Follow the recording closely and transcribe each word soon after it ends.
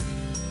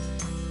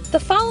The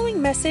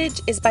following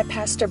message is by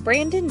Pastor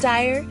Brandon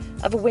Dyer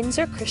of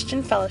Windsor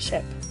Christian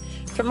Fellowship.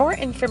 For more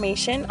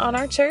information on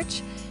our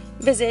church,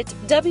 visit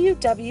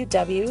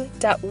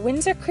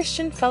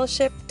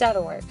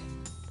www.windsorchristianfellowship.org.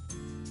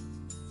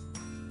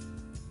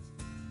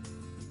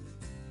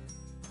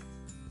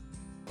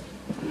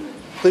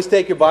 Please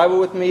take your Bible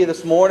with me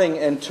this morning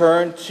and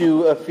turn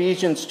to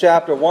Ephesians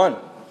chapter 1.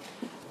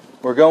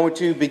 We're going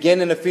to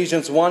begin in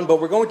Ephesians 1,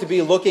 but we're going to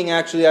be looking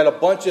actually at a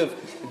bunch of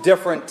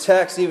different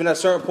texts, even at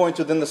certain points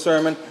within the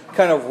sermon,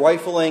 kind of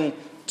rifling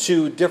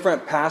to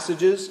different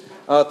passages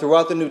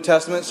throughout the New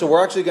Testament. So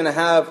we're actually going to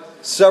have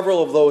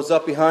several of those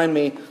up behind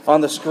me on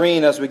the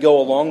screen as we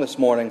go along this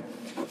morning.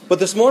 But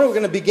this morning we're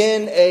going to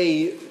begin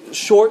a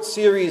short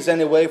series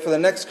anyway for the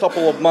next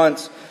couple of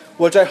months,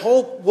 which I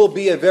hope will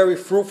be a very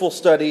fruitful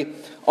study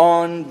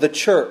on the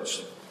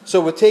church. So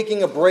we're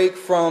taking a break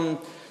from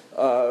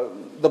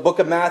the book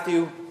of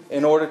Matthew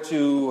in order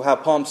to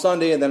have Palm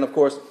Sunday and then, of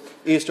course,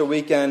 Easter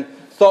weekend.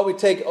 Thought we'd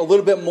take a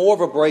little bit more of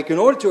a break in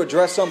order to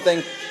address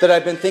something that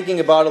I've been thinking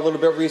about a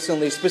little bit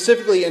recently,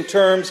 specifically in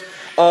terms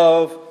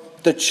of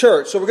the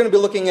church. So we're going to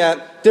be looking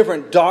at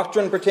different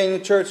doctrine pertaining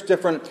to church,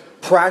 different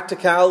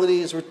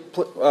practicalities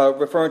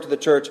referring to the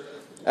church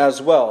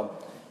as well.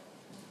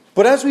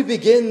 But as we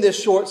begin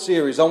this short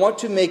series, I want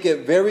to make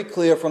it very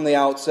clear from the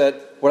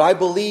outset what I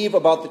believe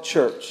about the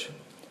church.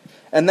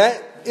 And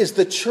that is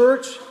the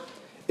church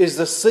is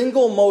the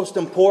single most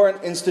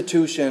important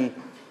institution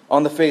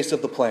on the face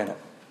of the planet.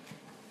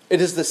 It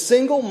is the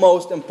single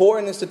most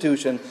important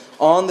institution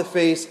on the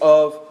face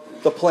of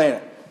the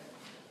planet.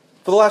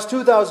 For the last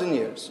 2,000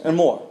 years and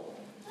more,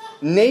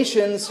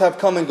 nations have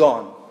come and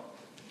gone.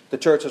 The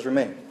church has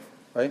remained,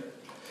 right?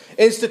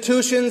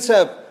 Institutions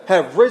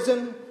have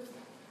risen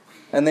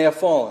and they have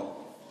fallen.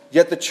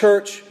 Yet the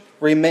church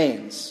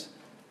remains.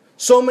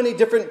 So many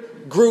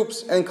different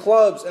groups and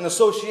clubs and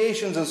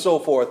associations and so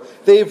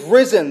forth. They've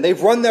risen, they've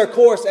run their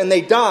course, and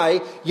they die,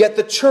 yet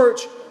the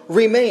church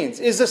remains.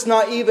 Is this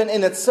not even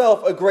in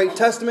itself a great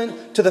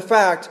testament to the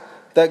fact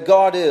that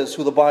God is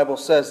who the Bible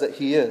says that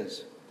He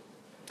is?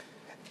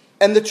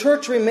 And the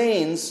church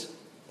remains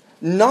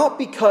not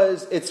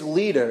because its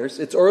leaders,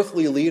 its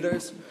earthly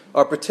leaders,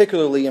 are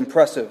particularly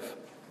impressive.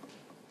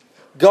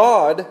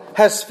 God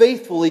has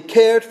faithfully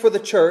cared for the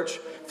church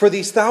for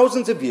these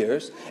thousands of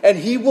years, and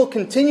He will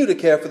continue to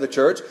care for the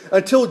church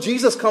until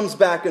Jesus comes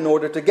back in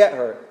order to get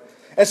her.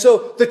 And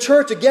so the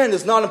church, again,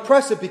 is not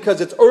impressive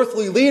because its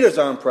earthly leaders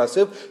are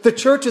impressive. The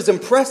church is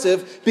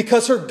impressive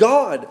because her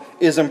God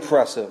is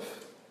impressive.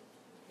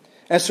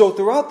 And so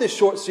throughout this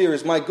short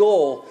series, my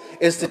goal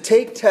is to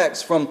take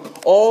texts from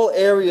all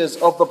areas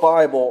of the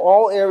Bible,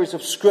 all areas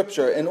of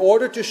Scripture, in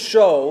order to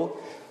show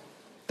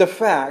the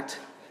fact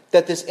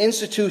that this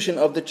institution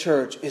of the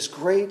church is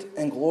great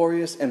and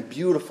glorious and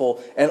beautiful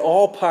and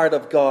all part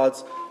of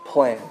God's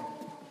plan.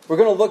 We're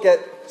going to look at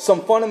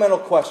some fundamental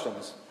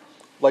questions.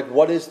 Like,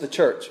 what is the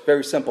church?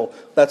 Very simple.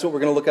 That's what we're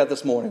going to look at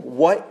this morning.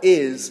 What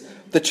is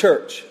the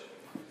church?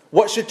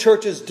 What should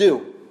churches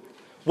do?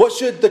 What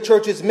should the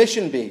church's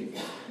mission be?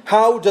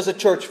 How does a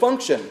church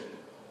function?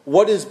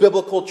 What is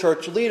biblical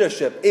church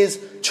leadership? Is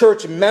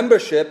church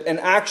membership an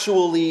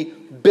actually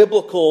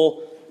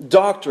biblical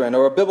doctrine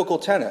or a biblical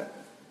tenet?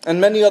 And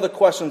many other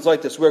questions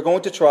like this we're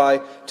going to try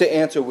to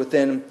answer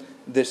within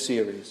this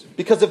series.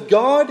 Because if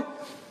God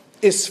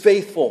is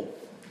faithful,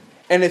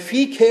 and if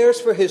He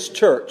cares for His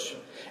church,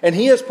 and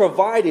He has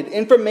provided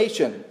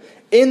information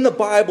in the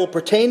Bible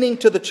pertaining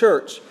to the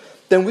church,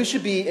 then we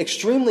should be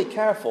extremely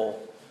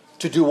careful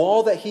to do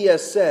all that He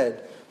has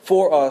said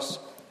for us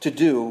to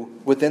do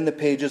within the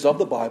pages of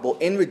the Bible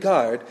in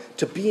regard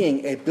to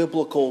being a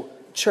biblical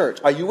church.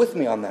 Are you with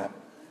me on that?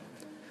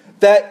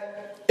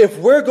 That if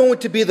we're going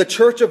to be the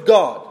church of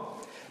God,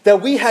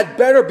 that we had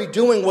better be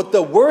doing what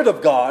the Word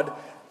of God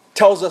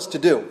tells us to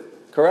do.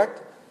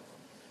 Correct?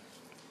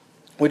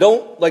 We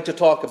don't like to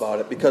talk about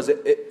it because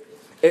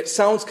it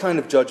sounds kind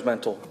of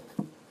judgmental.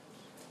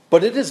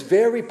 But it is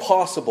very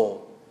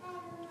possible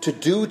to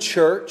do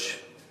church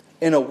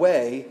in a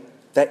way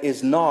that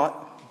is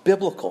not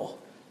biblical.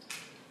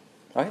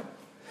 Right?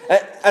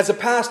 As a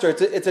pastor,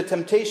 it's a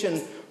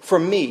temptation for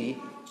me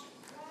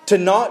to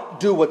not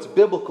do what's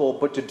biblical,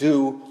 but to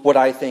do what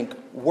I think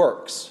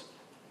works.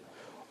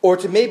 Or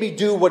to maybe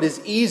do what is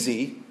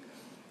easy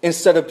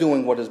instead of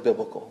doing what is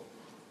biblical.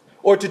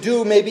 Or to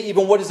do maybe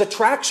even what is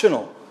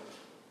attractional,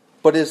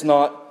 but is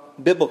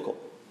not biblical.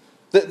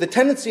 The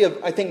tendency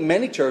of, I think,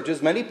 many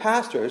churches, many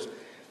pastors,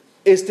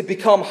 is to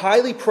become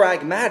highly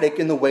pragmatic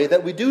in the way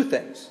that we do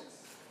things.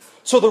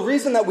 So the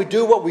reason that we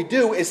do what we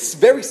do is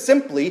very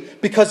simply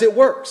because it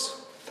works,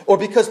 or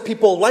because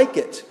people like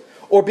it,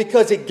 or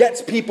because it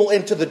gets people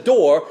into the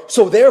door,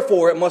 so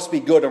therefore it must be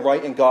good and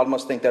right, and God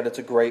must think that it's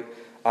a great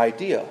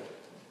idea.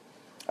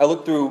 I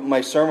looked through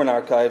my sermon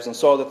archives and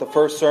saw that the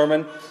first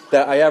sermon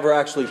that I ever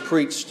actually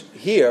preached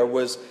here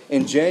was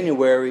in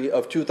January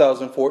of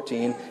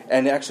 2014,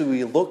 and actually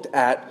we looked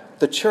at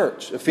the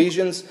church.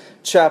 Ephesians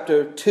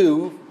chapter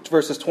 2,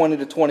 verses 20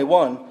 to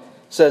 21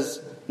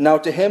 says, "Now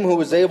to Him who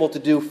is able to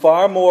do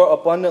far more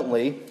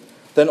abundantly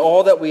than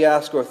all that we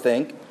ask or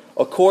think,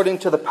 according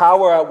to the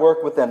power at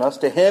work within us.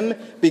 To him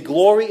be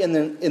glory in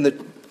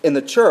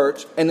the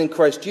church and in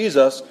Christ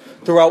Jesus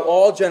throughout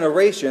all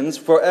generations,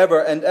 forever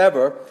and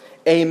ever.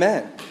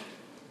 Amen.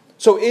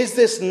 So is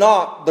this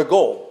not the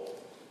goal?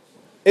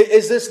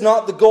 Is this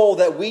not the goal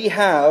that we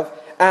have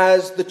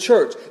as the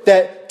church?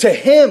 That to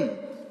him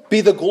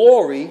be the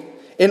glory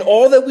in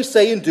all that we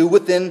say and do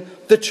within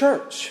the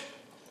church.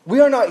 We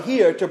are not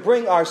here to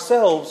bring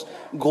ourselves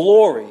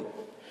glory.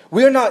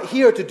 We are not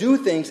here to do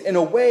things in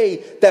a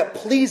way that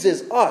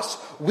pleases us.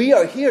 We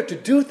are here to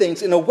do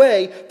things in a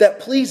way that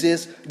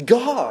pleases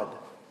God.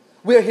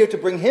 We are here to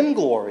bring him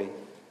glory.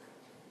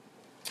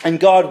 And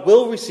God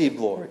will receive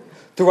glory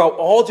throughout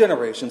all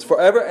generations,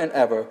 forever and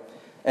ever.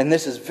 And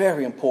this is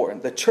very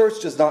important. The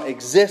church does not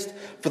exist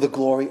for the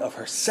glory of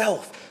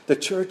herself. The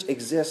church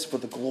exists for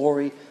the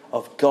glory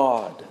of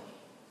God.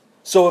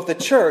 So if the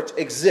church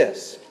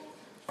exists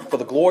for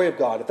the glory of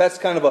God, if that's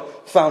kind of a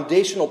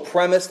foundational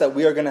premise that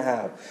we are going to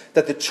have,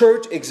 that the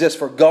church exists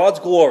for God's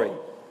glory,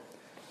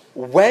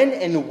 when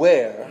and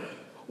where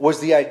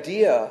was the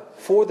idea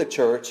for the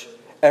church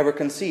ever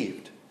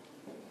conceived?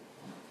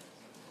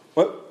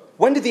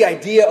 When did the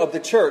idea of the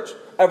church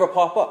ever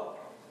pop up?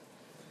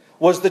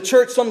 Was the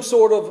church some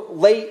sort of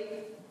late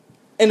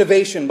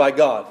innovation by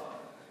God?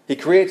 He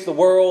creates the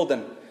world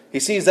and he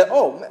sees that,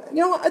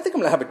 I think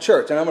I'm going to have a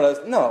church.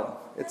 And no,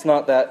 it's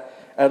not that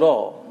at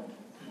all.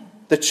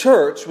 The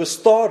church was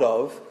thought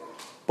of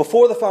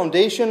before the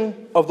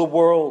foundation of the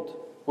world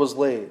was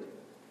laid.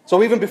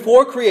 So even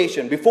before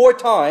creation, before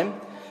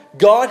time,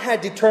 God had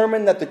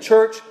determined that the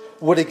church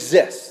would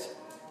exist.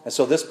 And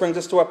so this brings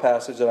us to our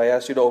passage that I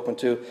asked you to open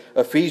to,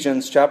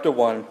 Ephesians chapter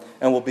 1,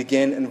 and we'll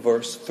begin in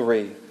verse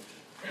 3.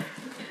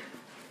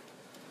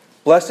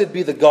 Blessed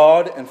be the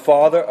God and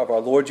Father of our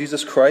Lord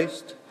Jesus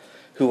Christ,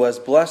 who has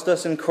blessed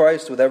us in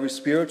Christ with every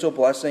spiritual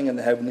blessing in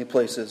the heavenly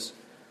places,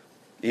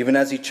 even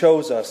as he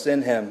chose us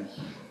in him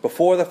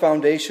before the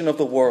foundation of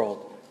the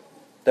world,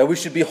 that we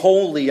should be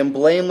holy and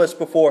blameless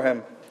before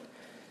him.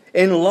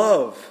 In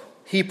love,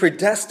 he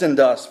predestined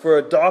us for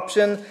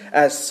adoption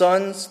as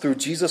sons through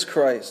Jesus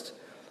Christ,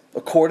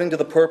 according to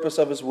the purpose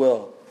of his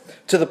will,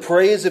 to the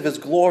praise of his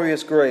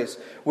glorious grace,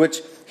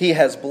 which he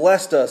has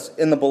blessed us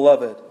in the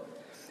beloved.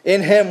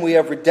 In him we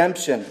have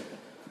redemption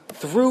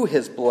through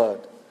his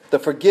blood, the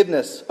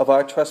forgiveness of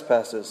our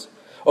trespasses,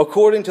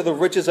 according to the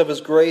riches of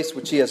his grace,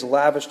 which he has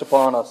lavished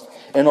upon us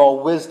in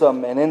all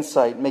wisdom and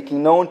insight,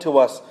 making known to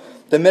us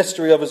the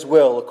mystery of his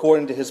will,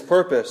 according to his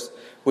purpose,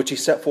 which he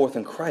set forth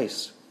in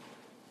Christ,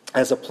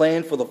 as a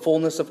plan for the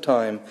fullness of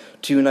time,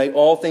 to unite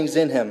all things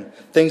in him,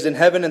 things in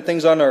heaven and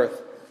things on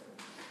earth.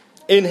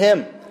 In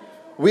him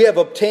we have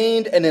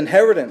obtained an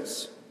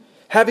inheritance,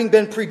 having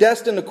been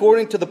predestined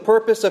according to the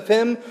purpose of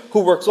him who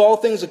works all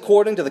things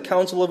according to the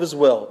counsel of his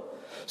will,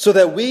 so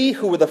that we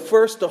who were the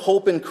first to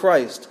hope in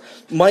Christ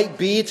might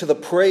be to the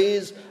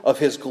praise of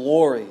his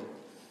glory.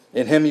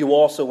 In him you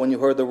also, when you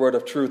heard the word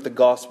of truth, the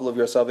gospel of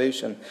your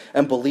salvation,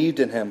 and believed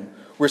in him,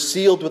 were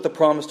sealed with the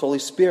promised Holy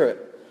Spirit,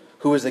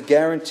 who is the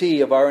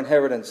guarantee of our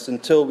inheritance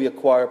until we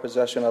acquire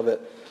possession of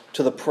it,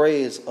 to the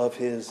praise of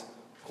his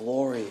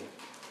glory.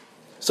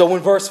 So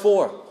in verse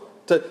 4,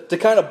 to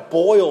kind of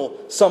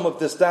boil some of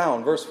this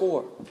down, verse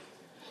 4,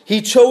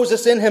 he chose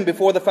us in him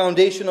before the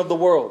foundation of the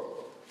world.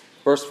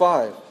 Verse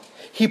 5,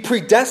 he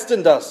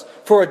predestined us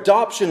for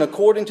adoption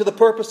according to the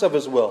purpose of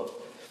his will.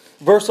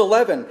 Verse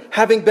 11,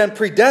 having been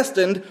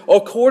predestined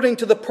according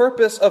to the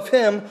purpose of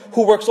him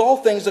who works all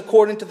things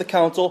according to the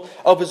counsel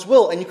of his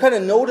will. And you kind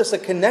of notice a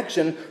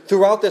connection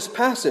throughout this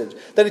passage,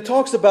 that he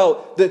talks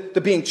about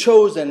the being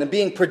chosen and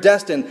being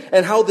predestined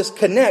and how this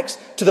connects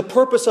to the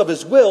purpose of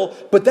his will,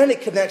 but then it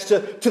connects to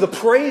the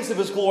praise of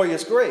his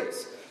glorious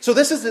grace. So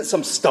this isn't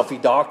some stuffy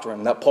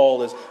doctrine that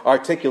Paul is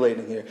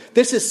articulating here.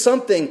 This is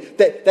something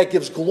that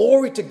gives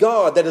glory to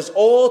God, that is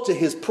all to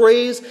his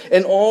praise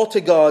and all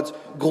to God's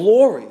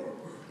glory.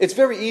 It's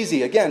very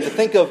easy, again, to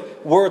think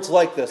of words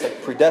like this,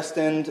 like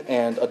predestined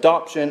and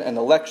adoption and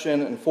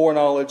election and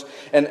foreknowledge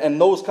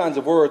and those kinds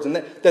of words, and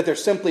that they're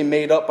simply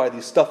made up by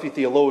these stuffy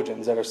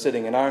theologians that are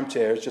sitting in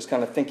armchairs just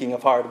kind of thinking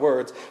of hard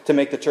words to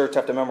make the church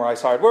have to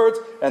memorize hard words,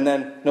 and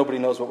then nobody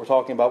knows what we're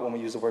talking about when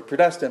we use the word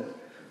predestined.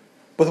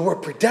 But the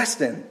word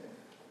predestined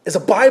is a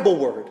Bible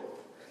word.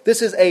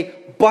 This is a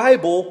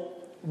Bible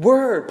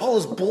word. Paul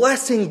is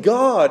blessing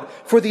God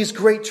for these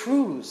great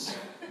truths.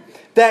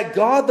 That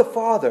God the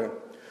Father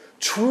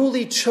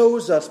truly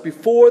chose us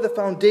before the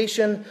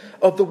foundation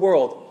of the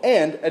world.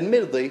 And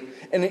admittedly,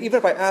 and even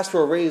if I ask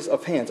for a raise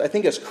of hands, I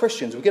think as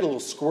Christians we get a little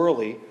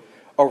squirrely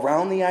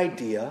around the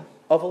idea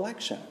of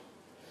election.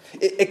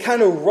 It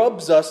kind of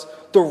rubs us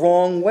the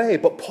wrong way.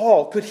 But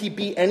Paul, could he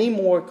be any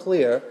more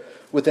clear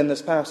within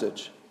this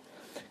passage?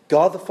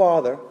 God the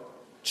Father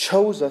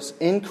chose us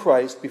in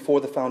Christ before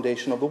the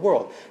foundation of the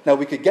world. Now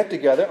we could get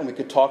together and we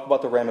could talk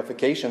about the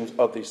ramifications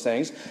of these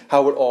things,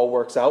 how it all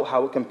works out,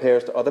 how it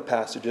compares to other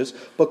passages,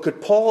 but could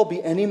Paul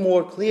be any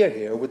more clear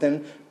here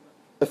within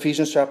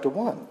Ephesians chapter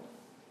 1?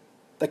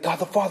 That God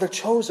the Father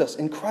chose us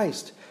in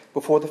Christ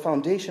before the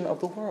foundation of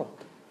the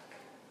world.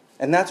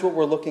 And that's what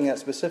we're looking at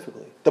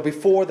specifically. The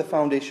before the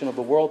foundation of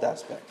the world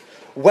aspect.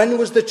 When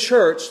was the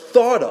church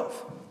thought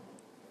of?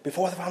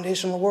 Before the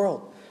foundation of the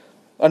world.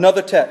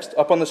 Another text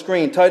up on the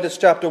screen, Titus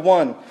chapter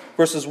 1,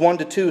 verses 1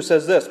 to 2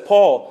 says this,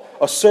 Paul,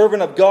 a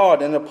servant of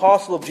God and an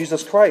apostle of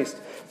Jesus Christ,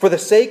 for the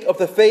sake of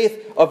the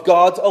faith of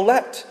God's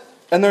elect,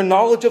 and their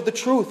knowledge of the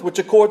truth which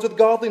accords with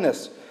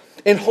godliness,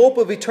 in hope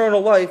of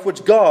eternal life,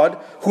 which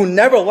God, who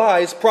never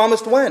lies,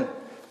 promised when?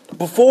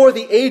 Before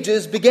the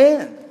ages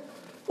began.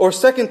 Or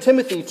 2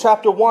 Timothy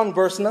chapter 1,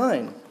 verse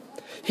 9.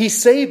 He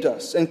saved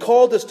us and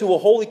called us to a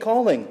holy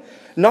calling,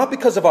 not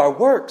because of our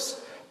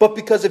works, but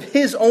because of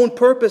His own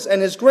purpose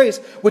and His grace,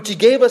 which He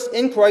gave us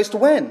in Christ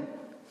when?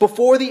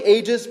 Before the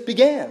ages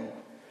began.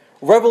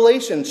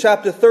 Revelation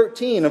chapter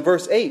 13 and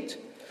verse 8.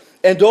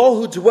 And all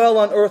who dwell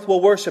on earth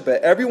will worship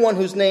it. Everyone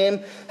whose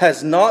name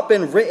has not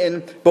been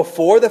written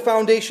before the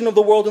foundation of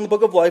the world in the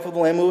book of life of the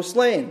Lamb who was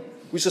slain.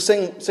 We used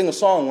to sing a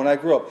song when I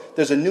grew up.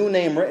 There's a new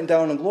name written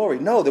down in glory.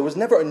 No, there was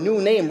never a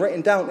new name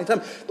written down in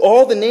time.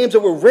 All the names that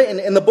were written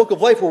in the book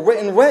of life were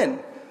written when?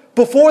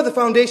 Before the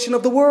foundation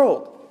of the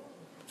world.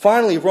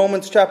 Finally,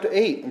 Romans chapter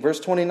 8, verse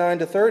 29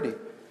 to 30.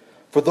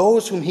 For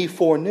those whom He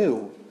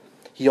foreknew,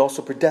 He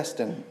also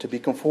predestined to be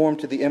conformed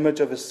to the image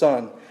of His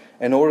Son,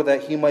 in order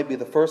that He might be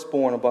the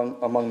firstborn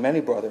among many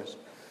brothers.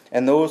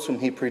 And those whom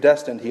He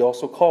predestined, He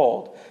also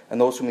called.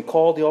 And those whom He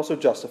called, He also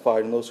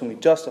justified. And those whom He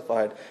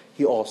justified,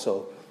 He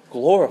also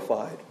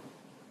glorified.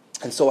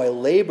 And so I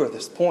labor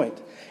this point,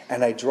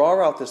 and I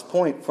draw out this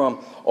point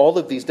from all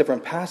of these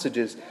different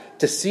passages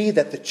to see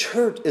that the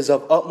church is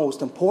of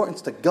utmost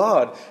importance to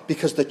God,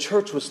 because the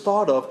church was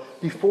thought of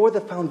before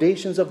the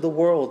foundations of the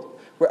world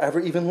were ever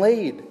even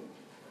laid.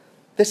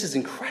 This is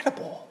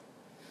incredible.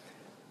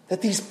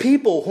 That these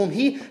people whom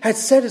He had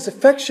set His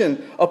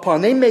affection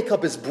upon, they make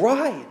up His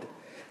bride.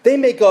 They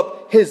make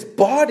up His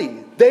body.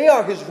 They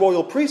are His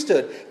royal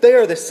priesthood. They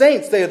are the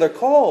saints. They are the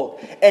called.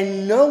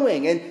 And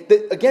knowing, and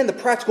again, the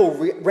practical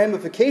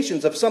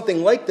ramifications of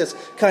something like this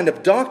kind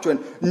of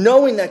doctrine,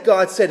 knowing that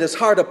God set His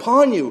heart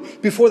upon you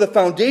before the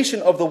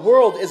foundation of the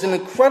world is an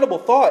incredible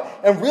thought,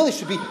 and really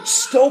should be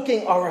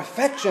stoking our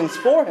affections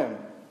for Him.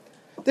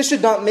 This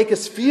should not make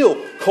us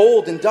feel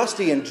cold and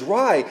dusty and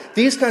dry.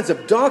 These kinds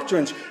of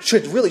doctrines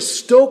should really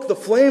stoke the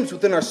flames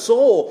within our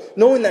soul,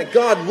 knowing that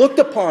God looked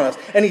upon us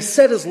and He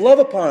set His love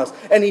upon us,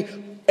 and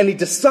He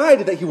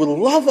decided that He would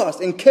love us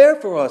and care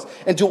for us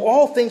and do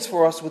all things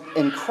for us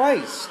in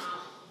Christ.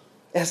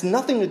 It has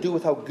nothing to do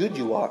with how good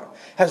you are.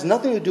 It has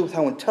nothing to do with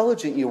how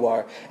intelligent you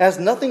are. It has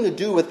nothing to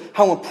do with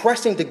how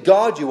impressing to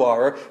God you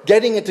are or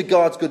getting into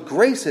God's good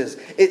graces.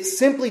 It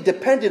simply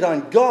depended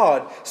on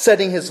God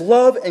setting His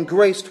love and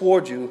grace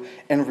toward you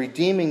and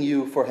redeeming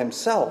you for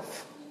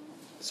Himself.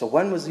 So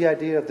when was the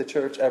idea of the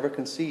church ever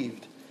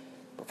conceived?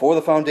 Before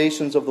the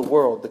foundations of the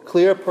world. The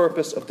clear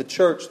purpose of the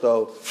church,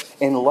 though,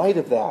 in light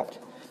of that,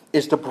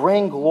 is to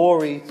bring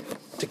glory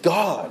to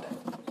God.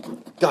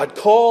 God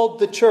called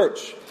the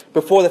church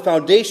before the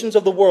foundations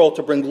of the world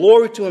to bring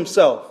glory to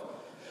Himself.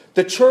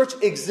 The church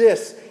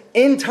exists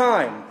in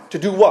time to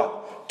do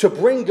what? To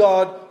bring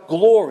God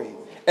glory.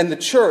 And the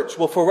church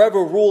will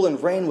forever rule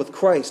and reign with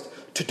Christ.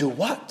 To do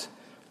what?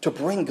 To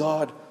bring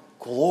God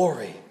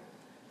glory.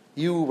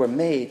 You were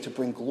made to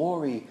bring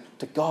glory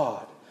to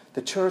God.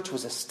 The church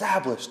was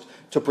established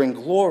to bring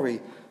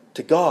glory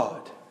to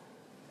God.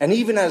 And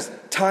even as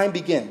time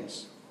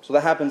begins, so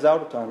that happens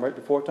out of time, right?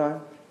 Before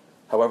time?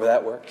 However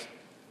that works.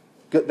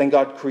 Then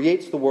God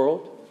creates the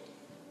world,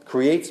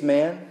 creates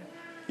man.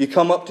 You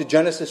come up to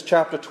Genesis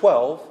chapter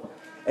 12,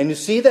 and you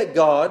see that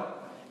God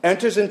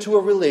enters into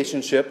a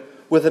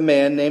relationship with a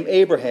man named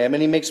Abraham,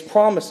 and He makes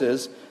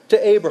promises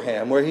to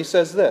Abraham, where He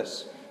says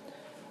this.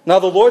 Now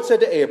the Lord said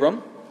to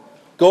Abram,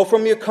 go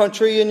from your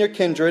country and your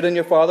kindred and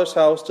your father's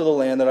house to the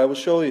land that I will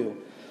show you,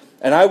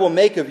 and I will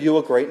make of you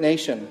a great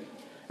nation,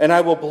 and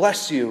I will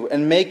bless you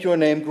and make your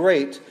name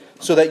great,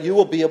 so that you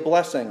will be a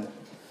blessing.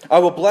 I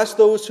will bless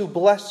those who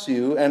bless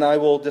you, and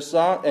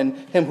and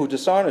him who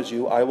dishonors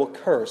you I will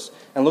curse.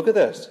 And look at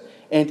this.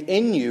 And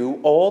in you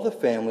all the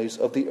families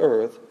of the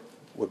earth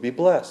would be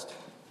blessed.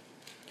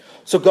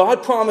 So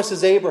God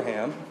promises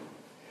Abraham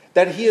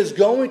that He is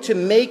going to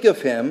make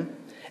of him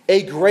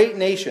a great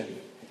nation.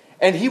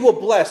 And He will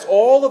bless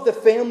all of the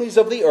families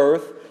of the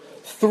earth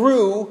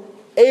through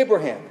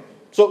Abraham.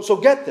 So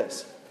get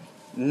this.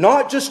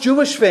 Not just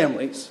Jewish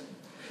families.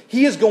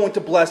 He is going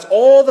to bless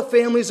all the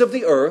families of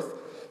the earth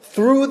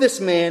through this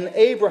man,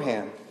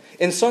 Abraham.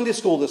 In Sunday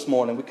school this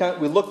morning,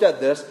 we looked at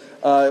this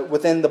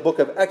within the book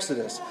of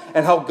Exodus,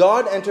 and how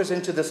God enters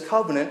into this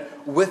covenant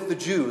with the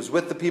Jews,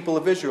 with the people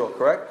of Israel,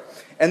 correct?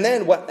 And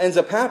then what ends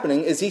up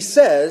happening is He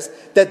says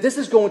that this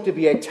is going to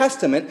be a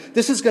testament,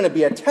 this is going to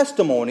be a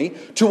testimony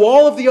to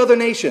all of the other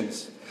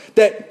nations.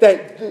 That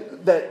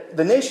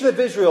the nation of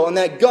Israel and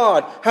that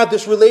God have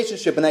this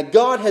relationship, and that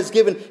God has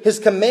given His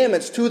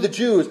commandments to the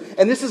Jews,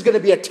 and this is going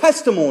to be a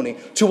testimony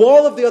to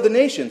all of the other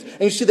nations.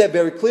 And you see that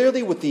very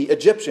clearly with the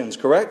Egyptians,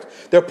 correct?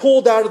 They're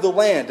pulled out of the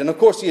land, and of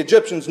course the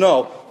Egyptians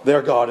know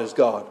their God is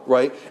God,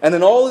 right? And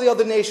then all of the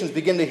other nations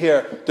begin to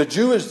hear the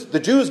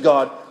Jews'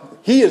 God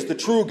He is the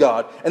true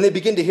God. And they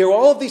begin to hear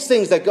all of these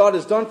things that God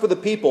has done for the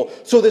people.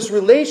 So this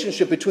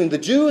relationship between the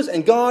Jews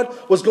and God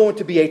was going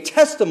to be a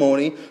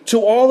testimony to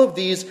all of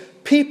these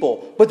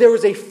people. But there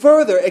is a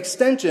further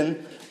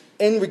extension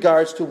in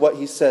regards to what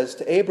he says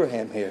to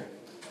Abraham here.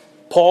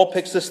 Paul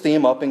picks this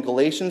theme up in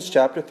Galatians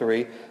chapter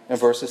 3 and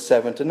verses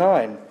 7 to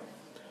 9.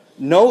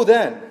 Know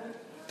then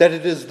that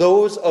it is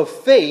those of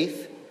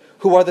faith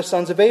who are the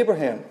sons of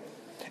Abraham.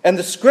 And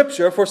the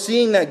Scripture,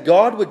 foreseeing that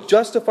God would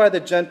justify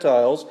the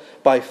Gentiles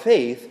by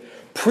faith,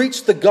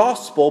 preached the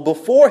gospel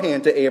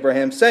beforehand to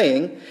Abraham,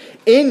 saying,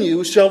 in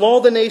you shall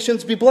all the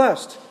nations be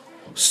blessed.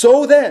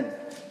 So then,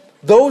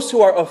 those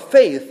who are of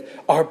faith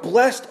are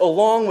blessed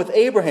along with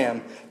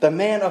Abraham, the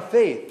man of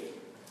faith.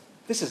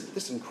 This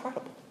is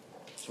incredible.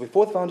 So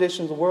before the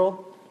foundation of the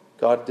world,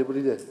 God did what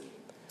he did.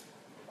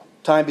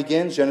 Time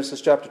begins,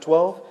 Genesis chapter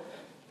 12.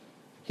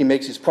 He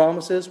makes these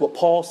promises. What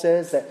Paul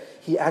says, that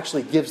he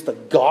actually gives the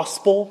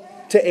gospel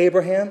to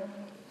Abraham,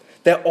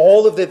 that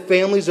all of the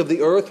families of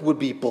the earth would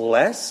be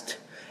blessed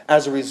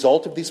as a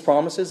result of these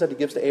promises that he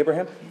gives to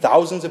Abraham,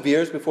 thousands of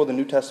years before the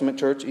New Testament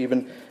church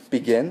even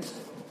begins.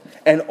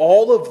 And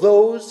all of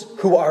those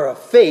who are of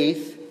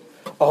faith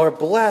are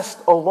blessed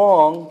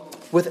along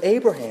with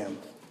Abraham.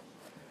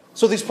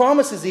 So these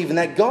promises even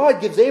that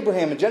God gives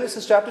Abraham in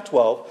Genesis chapter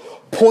 12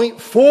 point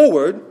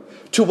forward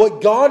to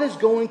what God is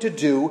going to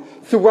do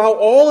throughout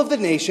all of the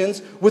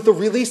nations with the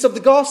release of the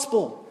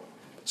gospel.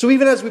 So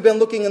even as we've been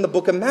looking in the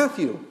book of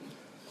Matthew,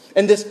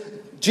 and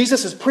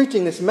Jesus is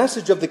preaching this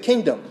message of the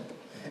kingdom,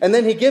 and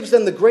then he gives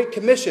them the Great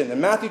Commission in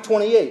Matthew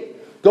 28.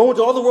 Go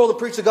into all the world and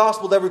preach the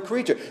gospel to every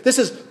creature. This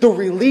is the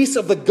release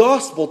of the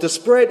gospel to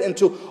spread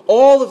into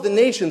all of the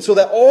nations so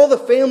that all the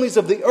families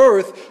of the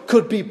earth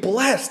could be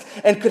blessed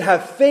and could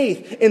have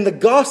faith in the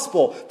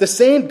gospel, the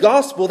same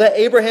gospel that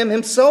Abraham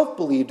himself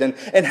believed in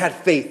and had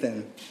faith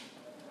in.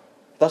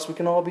 Thus we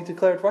can all be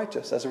declared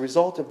righteous as a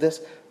result of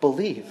this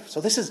belief.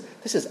 So this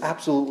is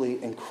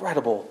absolutely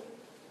incredible.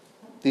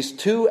 These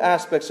two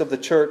aspects of the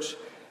church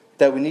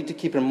that we need to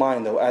keep in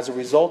mind, though, as a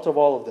result of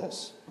all of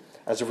this.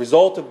 As a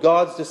result of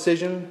God's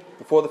decision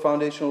before the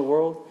foundation of the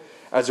world,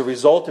 as a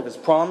result of his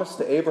promise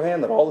to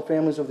Abraham that all the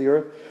families of the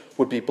earth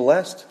would be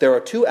blessed, there are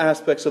two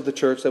aspects of the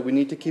church that we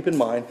need to keep in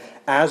mind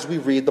as we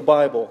read the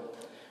Bible.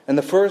 And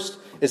the first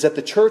is that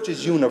the church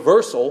is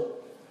universal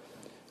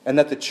and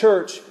that the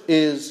church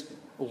is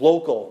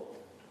local.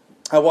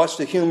 I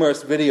watched a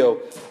humorous video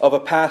of a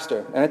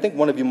pastor, and I think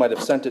one of you might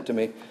have sent it to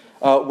me,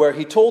 where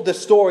he told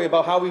this story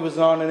about how he was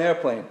on an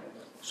airplane.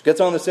 He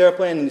gets on this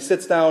airplane and he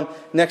sits down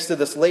next to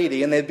this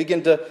lady, and they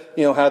begin to,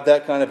 have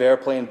that kind of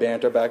airplane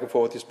banter back and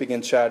forth. Just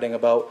begin chatting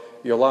about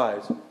your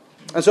lives.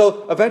 And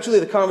so eventually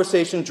the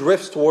conversation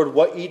drifts toward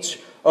what each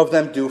of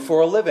them do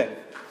for a living.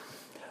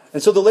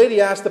 And so the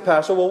lady asked the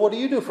pastor, well, what do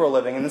you do for a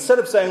living? And instead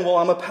of saying, well,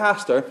 I'm a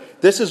pastor,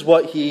 this is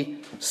what he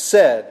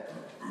said.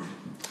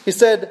 He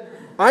said,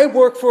 I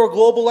work for a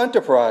global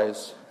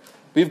enterprise.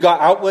 We've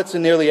got outlets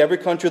in nearly every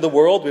country of the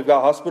world. We've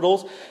got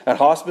hospitals and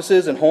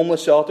hospices and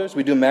homeless shelters.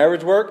 We do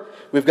marriage work.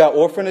 We've got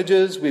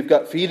orphanages. We've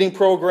got feeding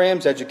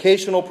programs,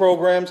 educational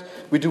programs.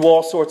 We do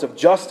all sorts of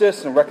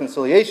justice and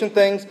reconciliation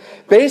things.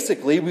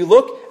 Basically, we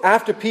look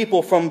after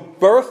people from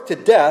birth to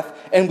death,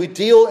 and we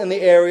deal in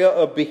the area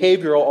of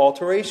behavioral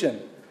alteration.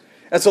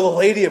 And so the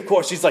lady, of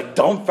course, she's like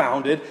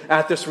dumbfounded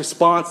at this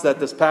response that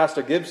this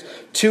pastor gives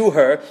to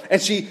her. And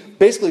she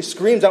basically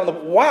screams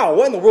out, wow,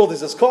 what in the world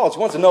is this called? She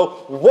wants to know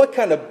what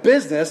kind of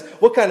business,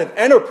 what kind of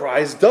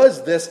enterprise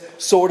does this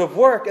sort of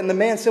work? And the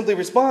man simply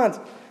responds,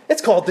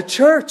 it's called the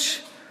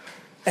church.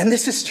 And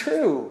this is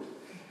true.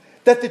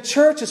 That the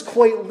church is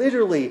quite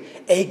literally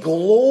a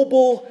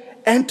global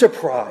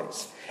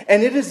enterprise.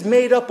 And it is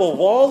made up of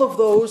all of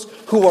those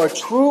who are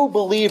true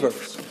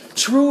believers,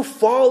 true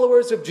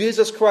followers of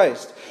Jesus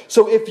Christ.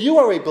 So if you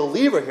are a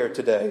believer here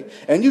today,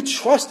 and you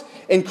trust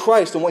in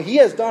Christ and what he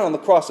has done on the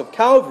cross of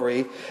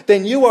Calvary,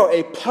 then you are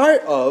a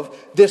part of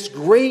this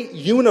great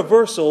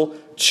universal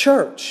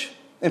church.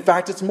 In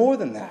fact, it's more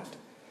than that.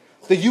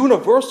 The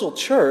universal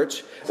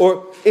church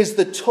is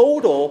the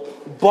total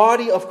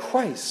body of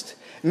Christ,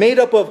 made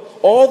up of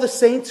all the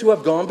saints who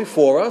have gone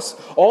before us,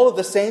 all of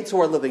the saints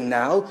who are living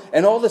now,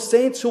 and all the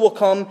saints who will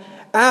come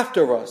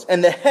after us.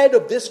 And the head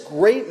of this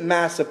great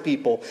mass of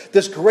people,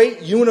 this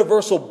great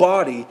universal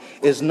body,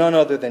 is none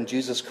other than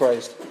Jesus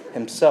Christ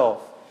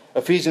himself.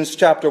 Ephesians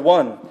chapter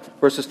 1,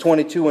 verses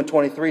 22 and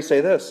 23 say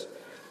this,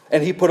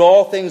 and he put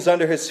all things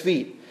under his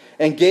feet,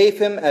 and gave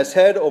him as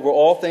head over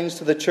all things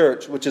to the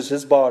church, which is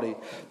his body,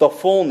 the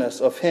fullness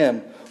of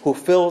him who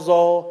fills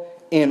all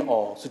in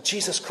all. So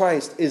Jesus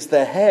Christ is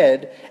the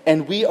head,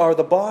 and we are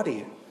the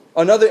body.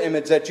 Another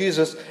image that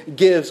Jesus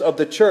gives of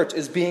the church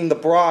is being the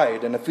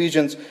bride in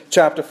Ephesians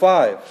chapter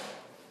 5.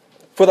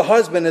 For the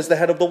husband is the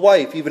head of the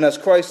wife, even as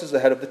Christ is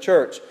the head of the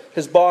church,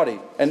 his body,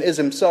 and is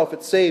himself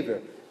its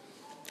Savior.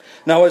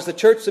 Now, as the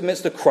church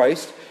submits to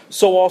Christ,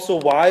 so also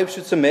wives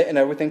should submit in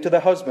everything to their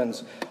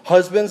husbands.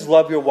 Husbands,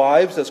 love your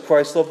wives as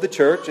Christ loved the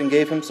church and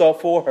gave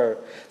himself for her,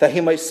 that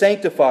he might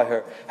sanctify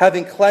her,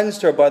 having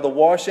cleansed her by the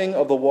washing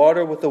of the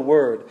water with the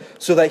word,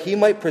 so that he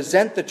might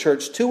present the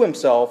church to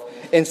himself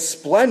in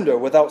splendor,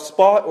 without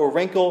spot or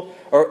wrinkle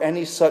or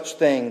any such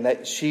thing,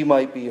 that she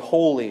might be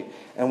holy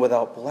and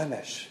without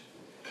blemish.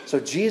 So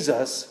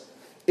Jesus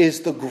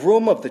is the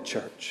groom of the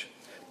church.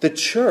 The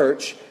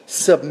church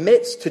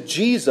submits to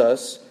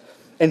Jesus,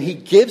 and he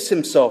gives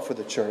himself for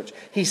the church.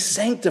 He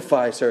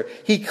sanctifies her.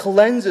 He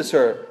cleanses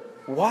her.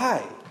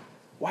 Why?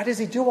 Why does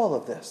he do all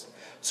of this?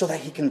 So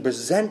that he can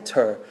present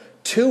her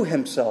to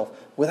himself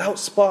without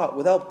spot,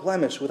 without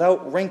blemish,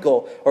 without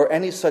wrinkle, or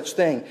any such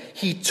thing.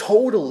 He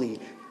totally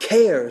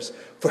cares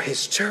for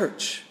his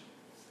church.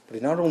 But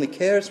he not only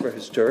cares for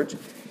his church,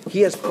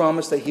 he has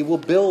promised that he will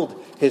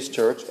build his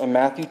church in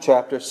Matthew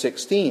chapter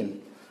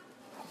 16.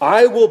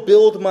 I will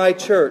build my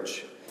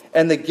church,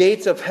 and the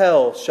gates of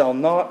hell shall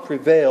not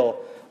prevail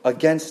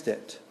against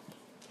it.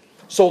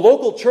 So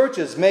local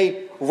churches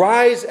may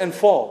rise and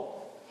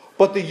fall,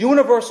 but the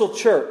universal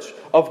church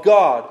of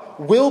God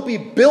will be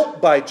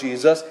built by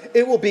Jesus,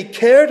 it will be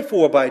cared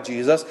for by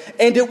Jesus,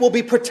 and it will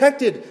be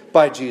protected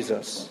by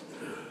Jesus.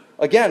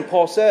 Again,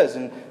 Paul says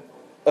in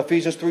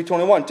Ephesians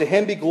 3:21, to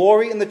him be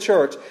glory in the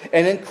church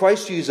and in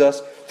Christ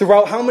Jesus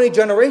throughout how many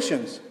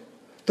generations?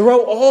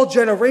 Throughout all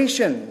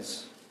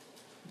generations.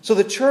 So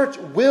the church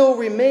will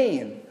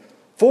remain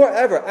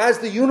forever as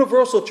the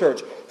universal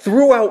church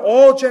throughout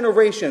all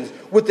generations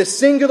with the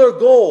singular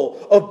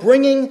goal of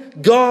bringing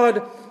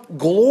God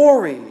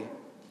glory.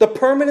 The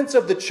permanence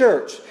of the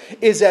church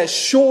is as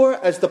sure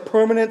as the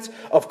permanence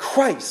of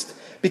Christ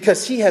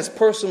because he has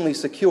personally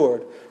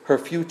secured her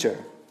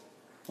future.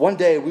 One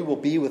day we will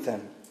be with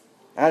him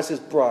as his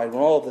bride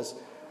when all of this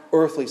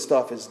earthly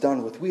stuff is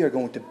done with. We are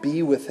going to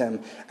be with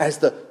him as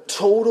the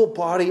total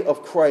body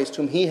of Christ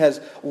whom he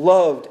has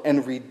loved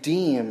and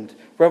redeemed.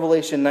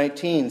 Revelation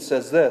 19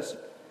 says this,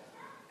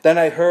 then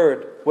I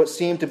heard what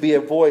seemed to be a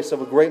voice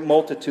of a great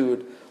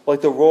multitude,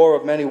 like the roar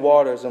of many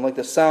waters, and like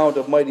the sound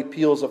of mighty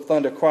peals of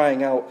thunder,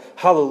 crying out,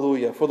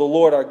 Hallelujah, for the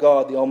Lord our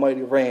God, the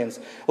Almighty reigns.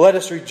 Let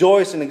us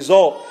rejoice and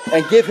exult,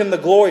 and give him the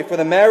glory, for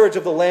the marriage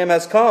of the Lamb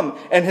has come,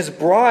 and his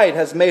bride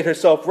has made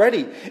herself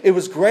ready. It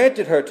was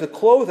granted her to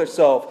clothe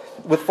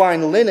herself with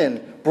fine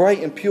linen,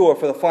 bright and pure,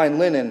 for the fine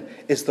linen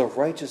is the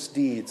righteous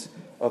deeds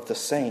of the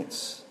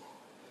saints.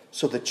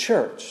 So the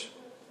church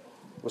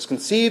was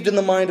conceived in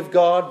the mind of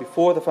God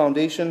before the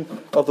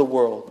foundation of the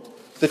world.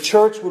 The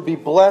church would be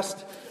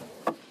blessed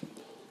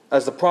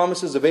as the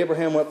promises of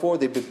Abraham went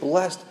forward. They'd be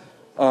blessed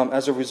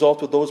as a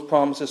result of those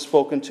promises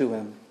spoken to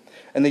him.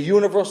 And the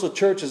universal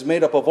church is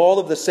made up of all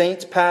of the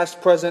saints,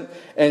 past, present,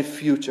 and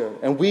future.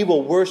 And we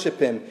will worship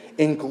him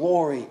in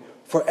glory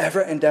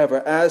forever and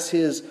ever as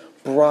his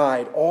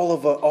bride.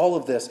 All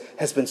of this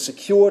has been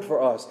secured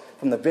for us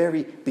from the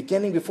very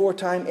beginning, before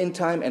time, in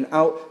time, and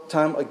out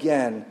time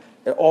again.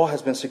 It all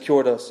has been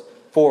secured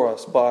for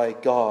us by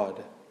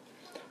God.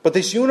 But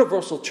this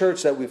universal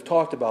church that we've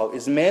talked about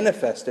is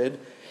manifested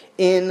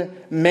in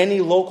many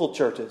local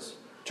churches.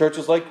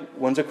 Churches like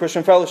Windsor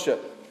Christian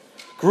Fellowship.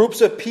 Groups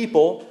of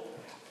people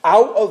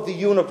out of the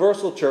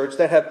universal church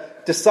that have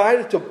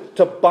decided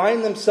to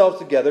bind themselves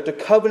together, to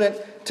covenant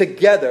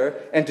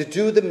together, and to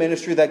do the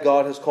ministry that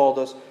God has called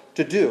us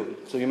to do.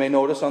 So you may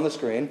notice on the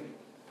screen,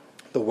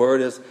 the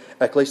word is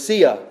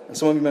Ekklesia. And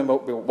some of you may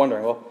be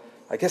wondering, well,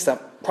 I guess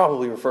that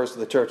probably refers to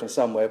the church in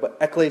some way, but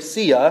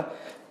Ekklesia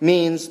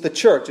means the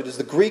church. It is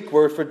the Greek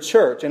word for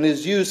church, and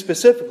is used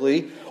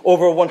specifically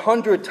over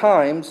 100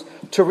 times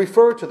to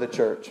refer to the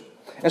church.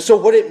 And so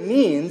what it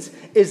means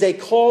is a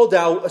called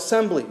out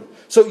assembly.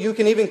 So you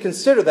can even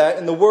consider that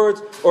in the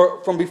words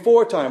or from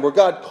before time, where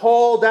God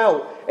called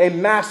out a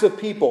mass of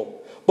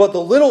people. But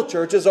the little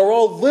churches are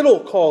all little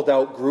called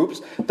out groups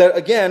that,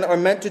 again, are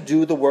meant to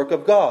do the work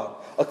of God.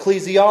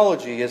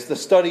 Ecclesiology is the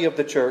study of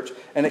the church,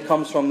 and it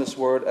comes from this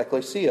word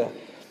ekklesia.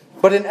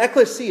 But an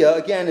ekklesia,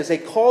 again, is a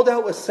called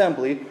out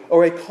assembly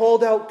or a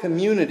called out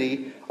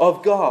community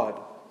of God.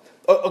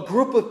 A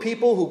group of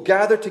people who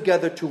gather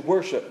together to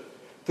worship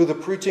through the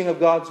preaching of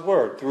God's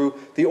word, through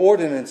the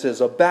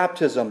ordinances of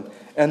baptism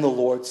and the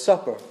Lord's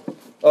Supper.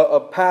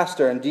 A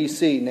pastor in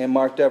D.C. named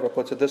Mark Dever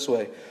puts it this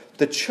way: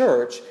 the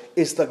church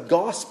is the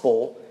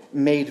gospel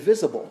made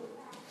visible.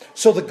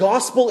 So the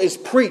gospel is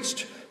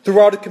preached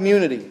throughout a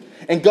community,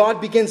 and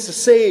God begins to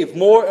save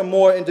more and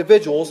more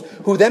individuals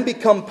who then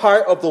become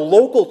part of the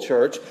local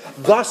church,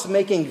 thus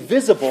making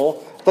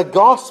visible the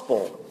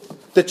gospel.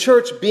 The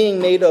church being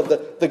made of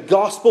the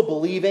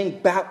gospel-believing,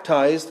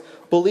 baptized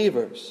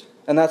believers.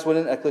 And that's what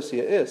an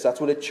ecclesia is. That's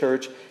what a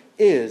church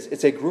is.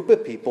 It's a group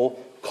of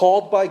people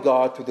called by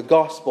God through the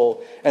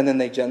gospel, and then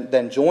they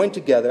then join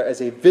together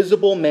as a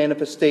visible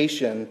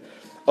manifestation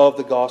of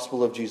the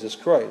gospel of Jesus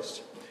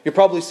Christ. You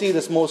probably see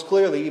this most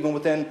clearly even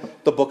within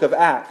the book of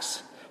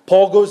Acts.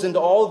 Paul goes into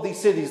all of these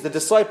cities. The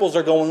disciples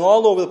are going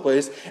all over the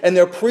place, and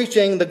they're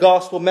preaching the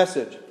gospel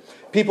message.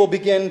 People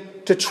begin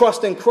to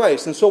trust in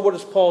Christ. And so what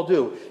does Paul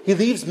do? He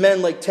leaves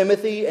men like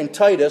Timothy and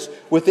Titus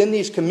within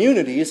these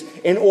communities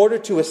in order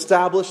to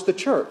establish the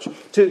church,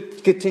 to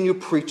continue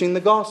preaching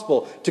the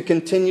gospel, to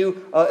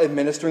continue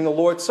administering the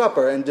Lord's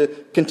Supper, and to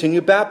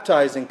continue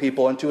baptizing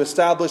people, and to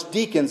establish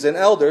deacons and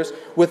elders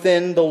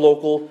within the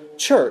local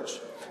church.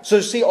 So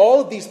you see,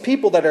 all of these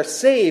people that are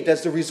saved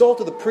as the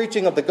result of the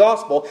preaching of the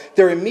gospel,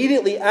 they're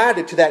immediately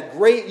added to that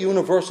great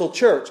universal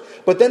church.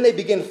 But then they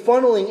begin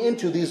funneling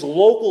into these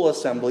local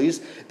assemblies,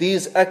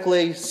 these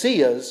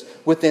Ekklesias,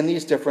 within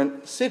these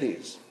different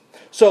cities.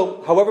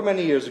 So, however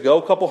many years ago,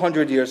 a couple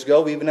hundred years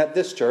ago, even at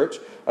this church,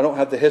 I don't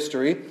have the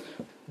history,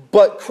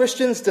 but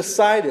Christians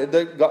decided,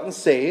 they'd gotten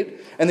saved,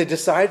 and they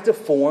decided to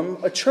form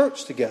a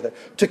church together,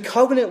 to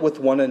covenant with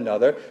one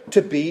another,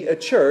 to be a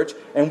church,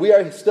 and we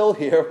are still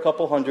here a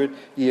couple hundred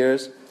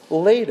years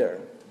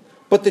later.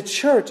 But the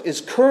church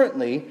is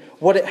currently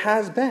what it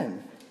has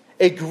been,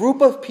 a group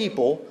of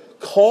people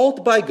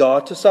called by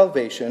God to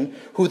salvation,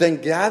 who then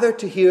gather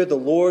to hear the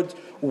Lord's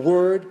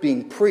word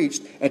being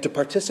preached and to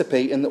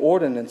participate in the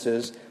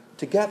ordinances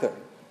together.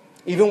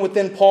 Even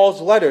within Paul's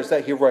letters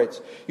that he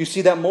writes, you see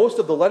that most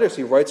of the letters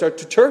he writes are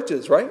to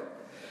churches, right?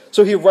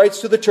 So he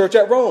writes to the church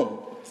at Rome,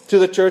 to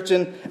the church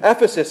in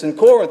Ephesus and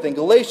Corinth and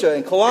Galatia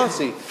and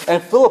Colossae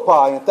and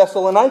Philippi and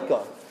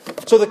Thessalonica.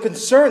 So the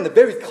concern, the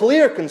very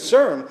clear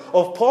concern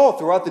of Paul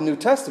throughout the New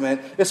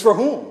Testament is for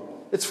whom?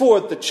 It's for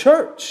the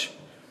church.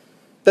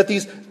 That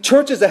these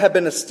churches that have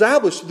been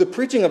established through the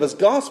preaching of his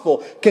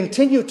gospel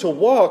continue to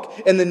walk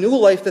in the new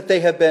life that they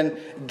have been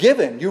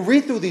given. You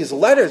read through these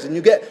letters and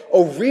you get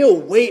a real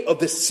weight of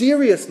the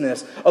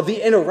seriousness of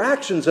the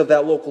interactions of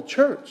that local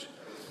church.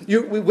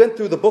 We went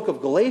through the book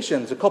of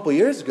Galatians a couple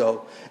years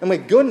ago, and my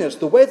goodness,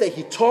 the way that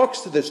he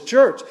talks to this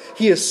church,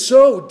 he is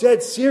so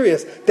dead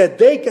serious that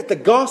they get the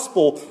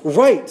gospel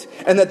right,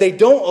 and that they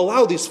don't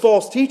allow these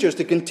false teachers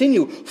to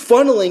continue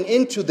funneling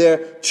into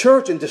their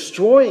church and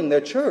destroying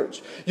their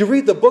church. You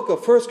read the book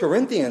of 1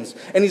 Corinthians,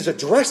 and he's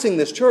addressing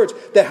this church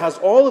that has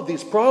all of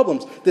these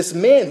problems, this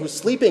man who's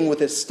sleeping with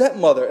his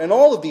stepmother, and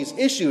all of these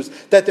issues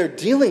that they're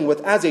dealing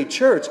with as a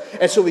church.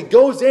 And so he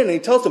goes in and he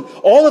tells them,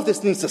 all of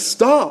this needs to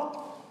stop.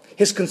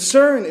 His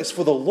concern is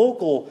for the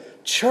local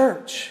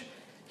church.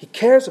 He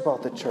cares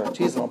about the church.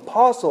 He's an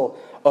apostle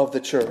of the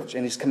church,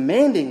 and he's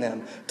commanding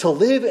them to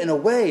live in a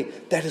way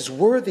that is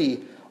worthy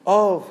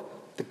of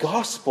the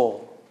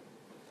gospel.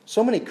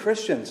 So many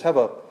Christians have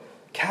a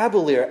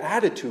cavalier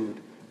attitude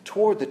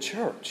toward the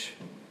church.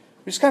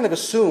 We just kind of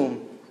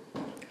assume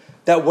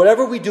that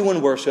whatever we do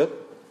in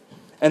worship,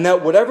 and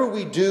that whatever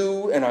we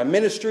do in our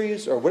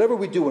ministries, or whatever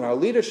we do in our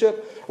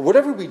leadership, or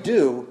whatever we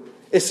do,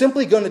 is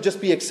simply going to just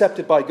be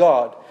accepted by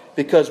God.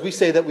 Because we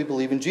say that we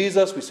believe in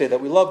Jesus, we say that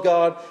we love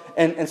God,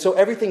 and so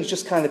everything's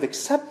just kind of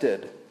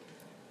accepted.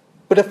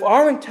 But if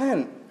our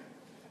intent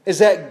is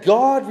that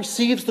God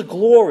receives the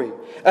glory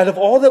out of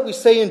all that we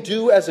say and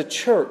do as a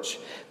church,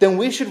 then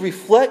we should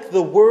reflect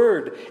the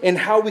word in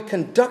how we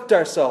conduct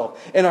ourselves,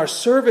 in our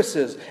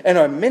services, and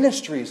our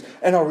ministries,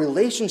 and our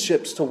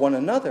relationships to one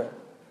another.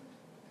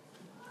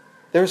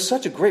 There is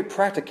such a great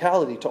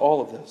practicality to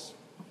all of this.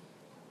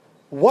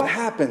 What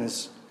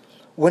happens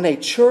when a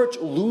church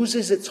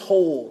loses its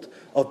hold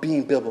of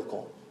being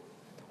biblical?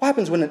 What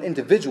happens when an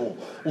individual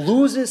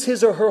loses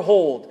his or her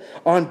hold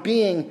on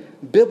being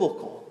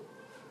biblical?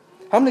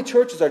 How many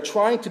churches are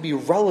trying to be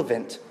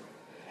relevant,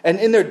 and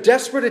in their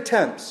desperate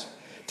attempts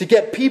to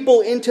get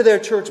people into their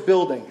church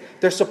building,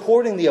 they're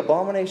supporting the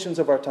abominations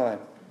of our time?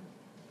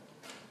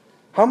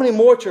 How many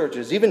more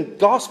churches, even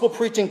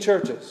gospel-preaching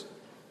churches,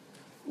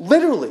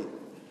 literally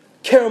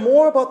care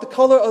more about the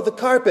color of the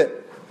carpet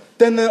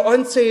than the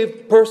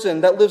unsaved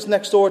person that lives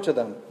next door to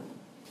them?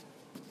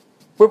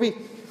 Where we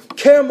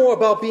care more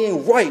about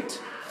being right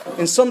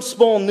in some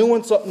small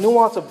nuance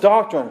of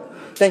doctrine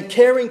than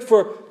caring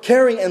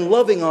and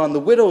loving on the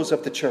widows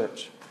of the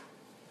church.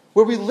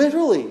 Where we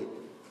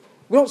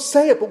don't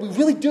say it, but we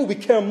really do. We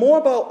care more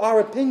about our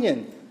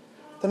opinion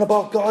than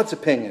about God's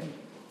opinion.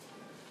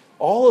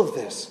 All of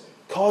this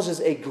causes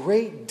a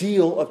great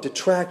deal of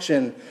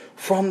detraction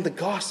from the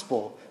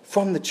gospel,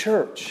 from the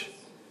church.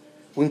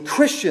 When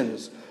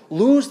Christians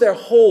lose their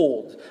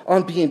hold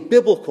on being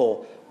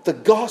biblical, the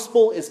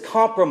gospel is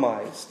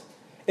compromised,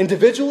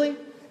 individually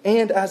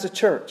and as a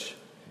church.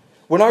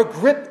 When our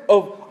grip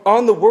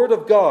on the Word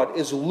of God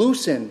is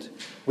loosened,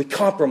 we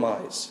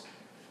compromise.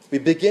 We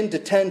begin to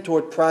tend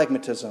toward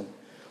pragmatism.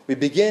 We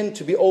begin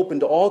to be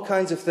open to all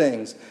kinds of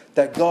things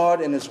that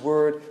God in His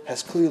Word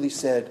has clearly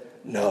said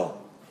no.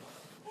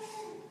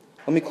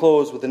 Let me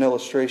close with an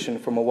illustration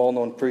from a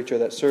well-known preacher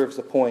that serves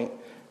the point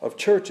of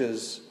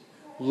churches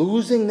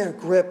losing their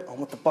grip on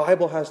what the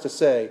Bible has to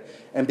say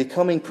and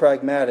becoming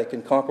pragmatic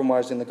and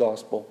compromising the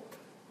gospel.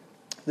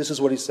 This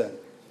is what he said.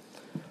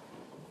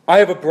 I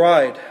have a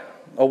bride,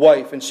 a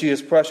wife, and she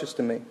is precious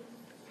to me.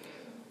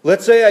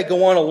 Let's say I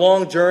go on a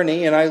long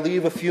journey and I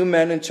leave a few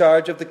men in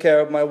charge of the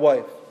care of my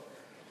wife.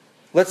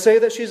 Let's say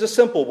that she's a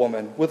simple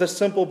woman with a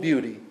simple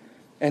beauty,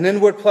 an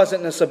inward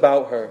pleasantness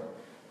about her.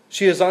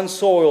 She is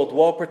unsoiled,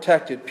 well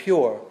protected,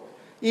 pure.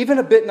 even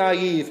a bit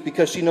naive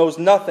because she knows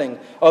nothing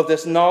of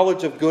this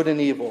knowledge of good and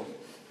evil.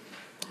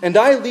 And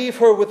I leave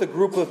her with a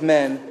group of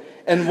men,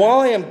 and while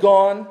I am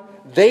gone,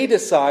 they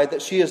decide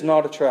that she is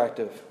not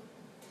attractive.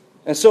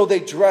 And so they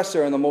dress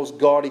her in the most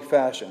gaudy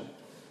fashion.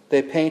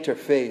 They paint her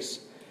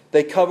face.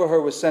 They cover her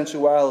with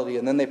sensuality,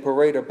 and then they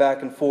parade her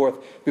back and forth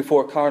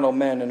before carnal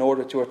men in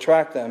order to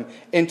attract them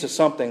into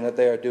something that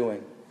they are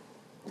doing.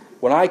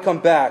 When I come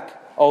back,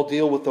 I'll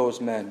deal with those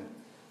men.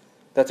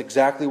 That's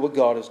exactly what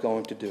God is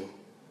going to do.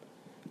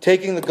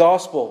 Taking the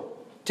gospel,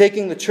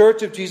 taking the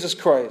church of Jesus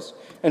Christ,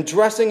 and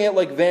dressing it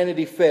like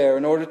Vanity Fair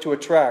in order to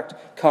attract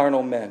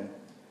carnal men.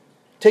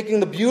 Taking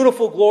the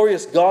beautiful,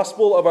 glorious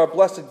gospel of our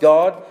blessed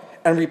God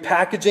and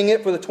repackaging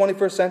it for the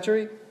 21st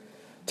century.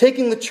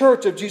 Taking the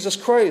church of Jesus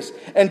Christ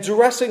and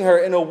dressing her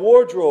in a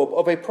wardrobe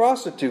of a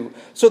prostitute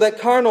so that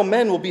carnal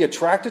men will be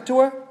attracted to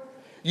her.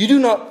 You do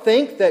not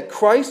think that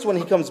Christ, when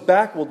he comes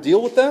back, will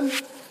deal with them?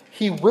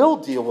 He will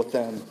deal with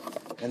them,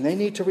 and they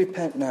need to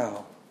repent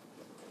now.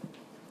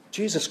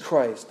 Jesus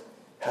Christ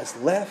has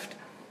left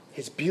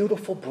his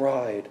beautiful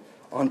bride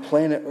on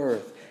planet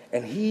Earth,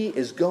 and he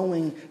is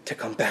going to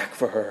come back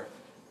for her.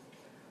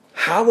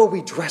 How are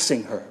we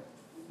dressing her?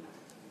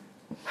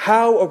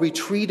 How are we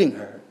treating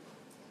her?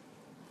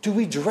 Do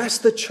we dress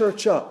the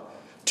church up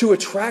to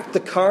attract the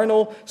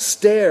carnal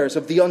stares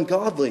of the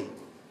ungodly?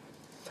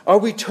 Are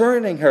we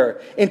turning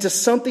her into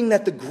something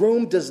that the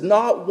groom does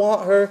not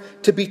want her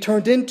to be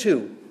turned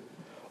into?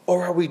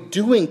 Or are we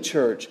doing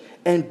church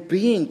and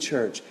being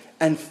church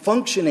and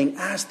functioning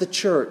as the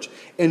church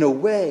in a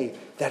way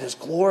that is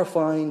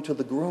glorifying to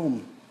the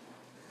groom?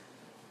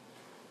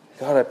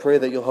 God, I pray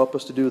that you'll help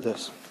us to do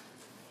this.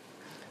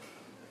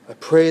 I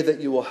pray that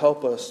you will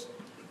help us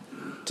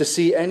to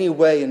see any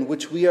way in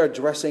which we are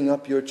dressing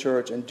up your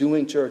church and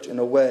doing church in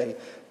a way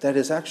that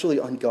is actually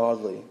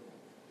ungodly.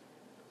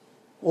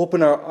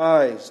 Open our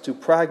eyes to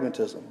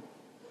pragmatism.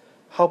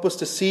 Help us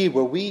to see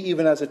where we,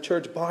 even as a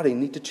church body,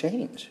 need to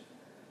change.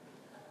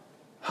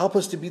 Help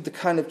us to be the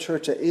kind of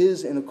church that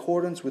is in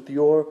accordance with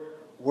your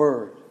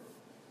word.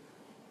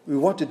 We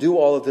want to do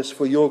all of this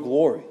for your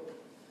glory.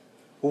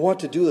 We want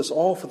to do this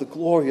all for the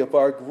glory of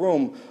our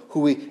groom,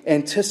 who we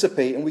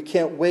anticipate and we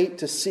can't wait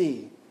to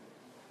see.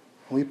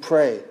 We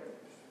pray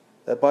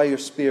that by your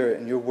Spirit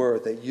and your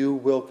word that you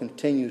will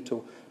continue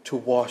to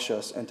wash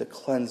us and to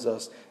cleanse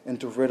us and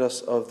to rid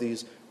us of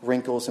these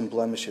wrinkles and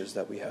blemishes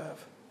that we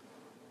have.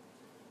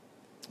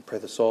 I pray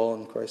this all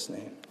in Christ's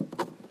name.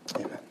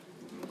 Amen.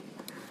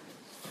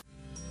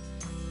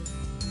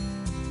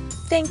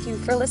 Thank you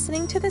for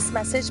listening to this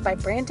message by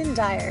Brandon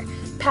Dyer,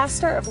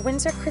 pastor of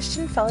Windsor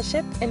Christian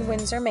Fellowship in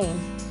Windsor, Maine.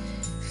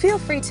 Feel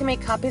free to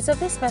make copies of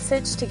this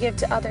message to give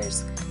to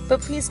others,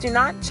 but please do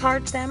not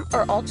charge them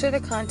or alter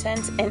the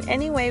content in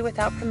any way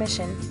without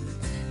permission.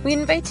 We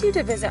invite you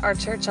to visit our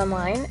church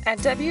online at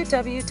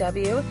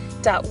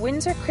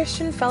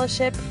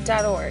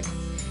www.windsorchristianfellowship.org.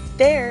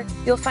 There,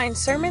 you'll find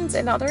sermons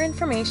and other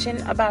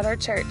information about our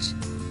church.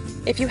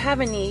 If you have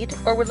a need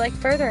or would like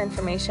further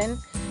information,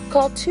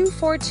 call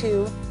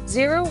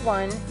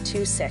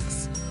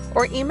 242-0126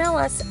 or email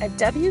us at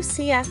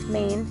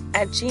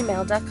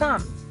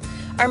wcfmaine@gmail.com.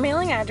 Our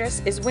mailing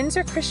address is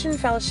Windsor Christian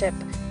Fellowship,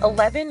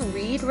 11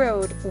 Reed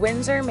Road,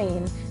 Windsor,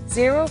 Maine,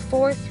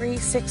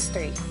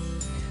 04363.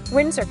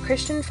 Windsor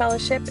Christian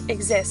Fellowship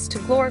exists to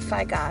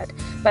glorify God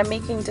by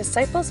making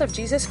disciples of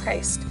Jesus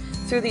Christ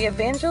through the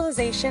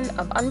evangelization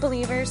of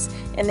unbelievers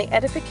and the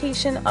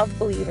edification of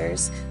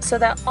believers, so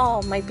that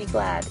all might be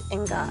glad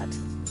in God.